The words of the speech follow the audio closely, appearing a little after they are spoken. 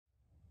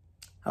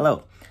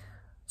Hello.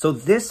 So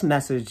this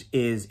message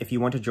is if you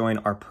want to join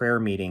our prayer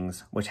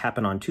meetings, which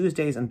happen on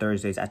Tuesdays and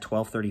Thursdays at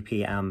 12:30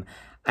 p.m.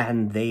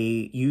 And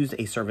they use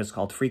a service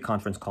called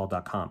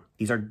freeconferencecall.com.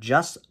 These are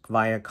just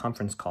via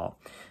conference call.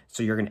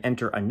 So you're going to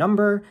enter a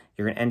number,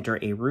 you're going to enter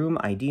a room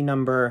ID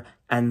number,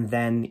 and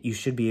then you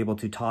should be able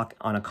to talk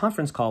on a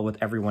conference call with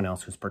everyone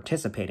else who's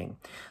participating.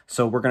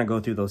 So we're going to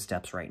go through those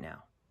steps right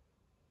now.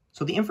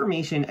 So the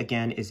information,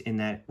 again, is in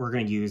that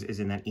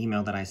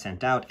email that I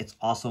sent out. It's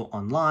also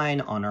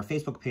online on our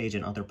Facebook page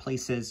and other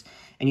places.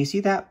 And you see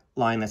that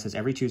line that says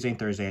every Tuesday and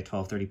Thursday at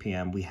 12:30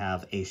 p.m. we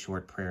have a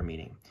short prayer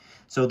meeting.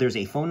 So there's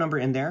a phone number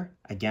in there.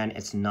 Again,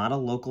 it's not a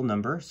local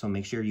number, so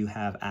make sure you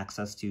have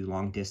access to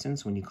long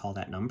distance when you call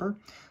that number.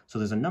 So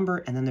there's a number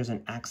and then there's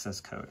an access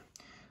code.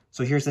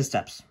 So here's the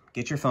steps.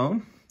 Get your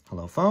phone.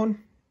 Hello, phone.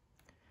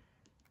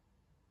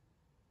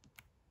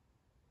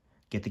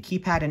 Get the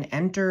keypad and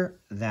enter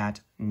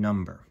that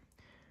number.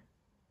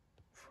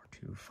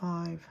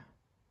 425-436-6310.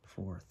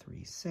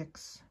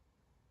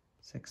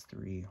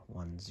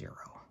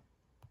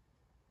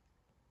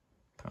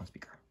 Put on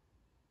speaker.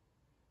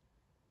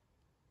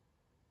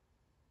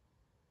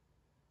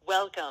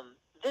 Welcome.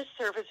 This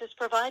service is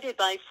provided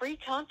by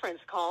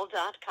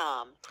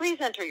freeconferencecall.com. Please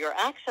enter your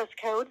access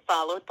code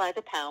followed by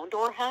the pound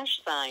or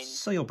hash sign.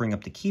 So you'll bring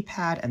up the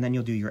keypad and then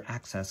you'll do your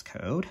access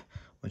code,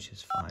 which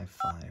is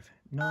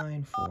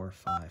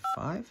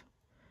 559455.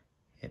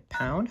 Hit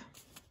pound.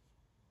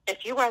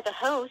 If you are the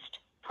host,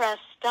 press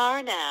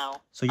star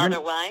now.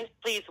 Otherwise,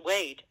 please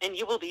wait and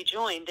you will be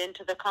joined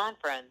into the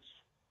conference.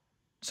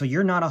 So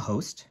you're not a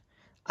host.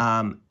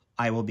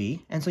 I will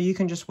be. And so you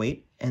can just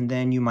wait and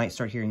then you might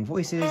start hearing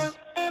voices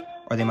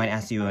or they might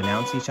ask you to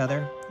announce each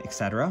other,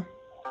 etc.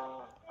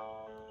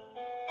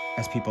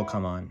 as people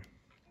come on.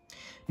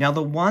 Now,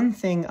 the one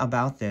thing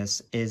about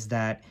this is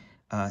that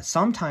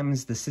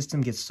sometimes the system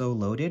gets so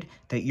loaded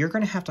that you're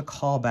going to have to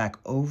call back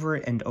over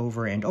and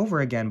over and over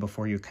again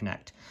before you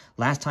connect.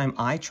 Last time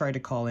I tried to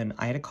call in,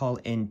 I had to call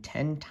in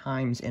 10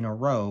 times in a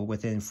row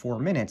within 4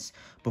 minutes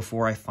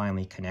before I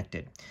finally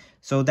connected.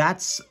 So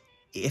that's,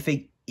 if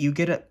you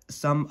get a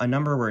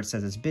number where it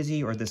says it's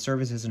busy or the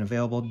service isn't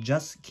available,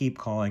 just keep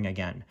calling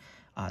again.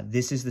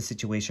 This is the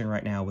situation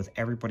right now with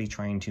everybody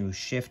trying to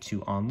shift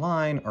to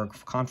online or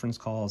conference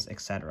calls,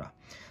 etc.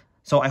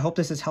 So I hope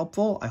this is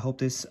helpful. I hope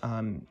this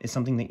is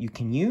something that you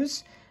can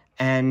use.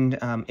 And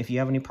if you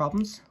have any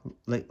problems,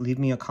 leave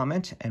me a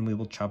comment and we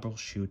will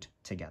troubleshoot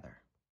together.